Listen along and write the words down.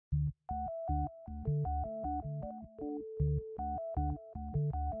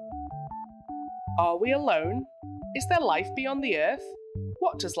Are we alone? Is there life beyond the Earth?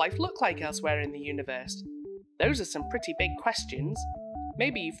 What does life look like elsewhere in the universe? Those are some pretty big questions.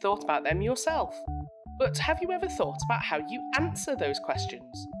 Maybe you've thought about them yourself. But have you ever thought about how you answer those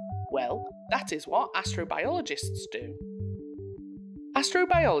questions? Well, that is what astrobiologists do.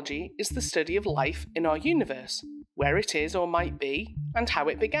 Astrobiology is the study of life in our universe, where it is or might be, and how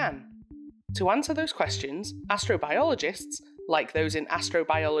it began. To answer those questions, astrobiologists, like those in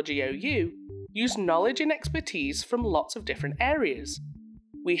AstrobiologyOU, use knowledge and expertise from lots of different areas.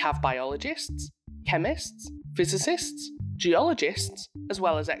 We have biologists, chemists, physicists, geologists, as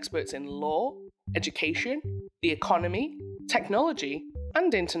well as experts in law, education, the economy, technology,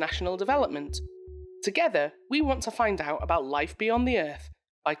 and international development. Together, we want to find out about life beyond the Earth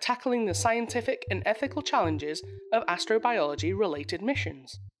by tackling the scientific and ethical challenges of astrobiology-related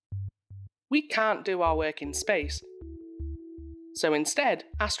missions. We can't do our work in space, so instead,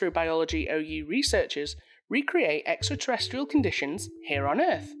 AstrobiologyOU researchers recreate extraterrestrial conditions here on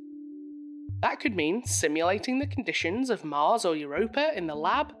Earth. That could mean simulating the conditions of Mars or Europa in the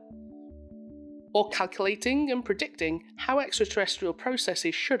lab, or calculating and predicting how extraterrestrial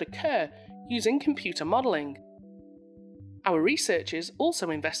processes should occur using computer modelling. Our researchers also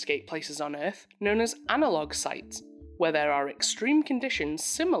investigate places on Earth known as analog sites, where there are extreme conditions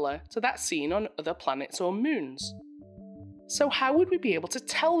similar to that seen on other planets or moons. So how would we be able to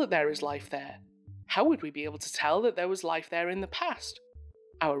tell that there is life there? How would we be able to tell that there was life there in the past?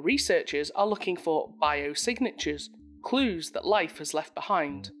 Our researchers are looking for biosignatures, clues that life has left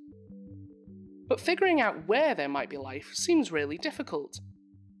behind. But figuring out where there might be life seems really difficult.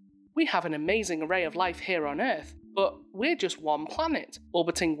 We have an amazing array of life here on Earth, but we're just one planet,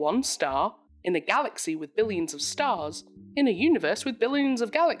 orbiting one star, in a galaxy with billions of stars, in a universe with billions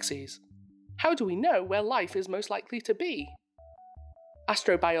of galaxies. How do we know where life is most likely to be?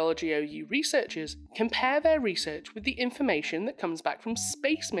 AstrobiologyOU researchers compare their research with the information that comes back from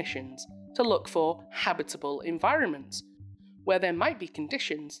space missions to look for habitable environments, where there might be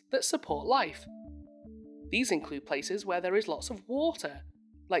conditions that support life. These include places where there is lots of water,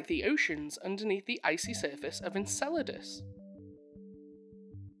 like the oceans underneath the icy surface of Enceladus.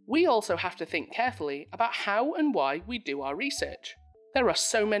 We also have to think carefully about how and why we do our research. There are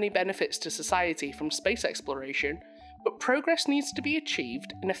so many benefits to society from space exploration, but progress needs to be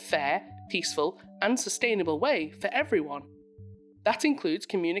achieved in a fair, peaceful, and sustainable way for everyone. That includes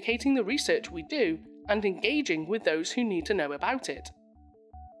communicating the research we do and engaging with those who need to know about it.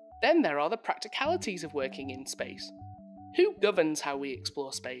 Then there are the practicalities of working in space. Who governs how we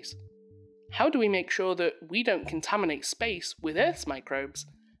explore space? How do we make sure that we don't contaminate space with Earth's microbes,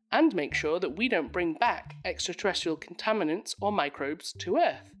 and make sure that we don't bring back extraterrestrial contaminants or microbes to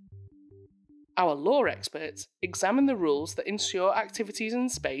Earth? Our law experts examine the rules that ensure activities in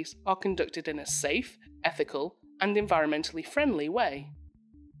space are conducted in a safe, ethical, and environmentally friendly way.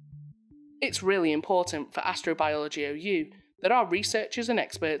 It's really important for AstrobiologyOU that our researchers and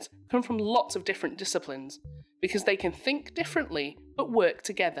experts come from lots of different disciplines, because they can think differently but work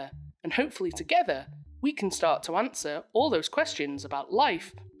together, and hopefully together we can start to answer all those questions about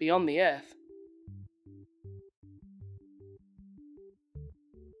life beyond the Earth.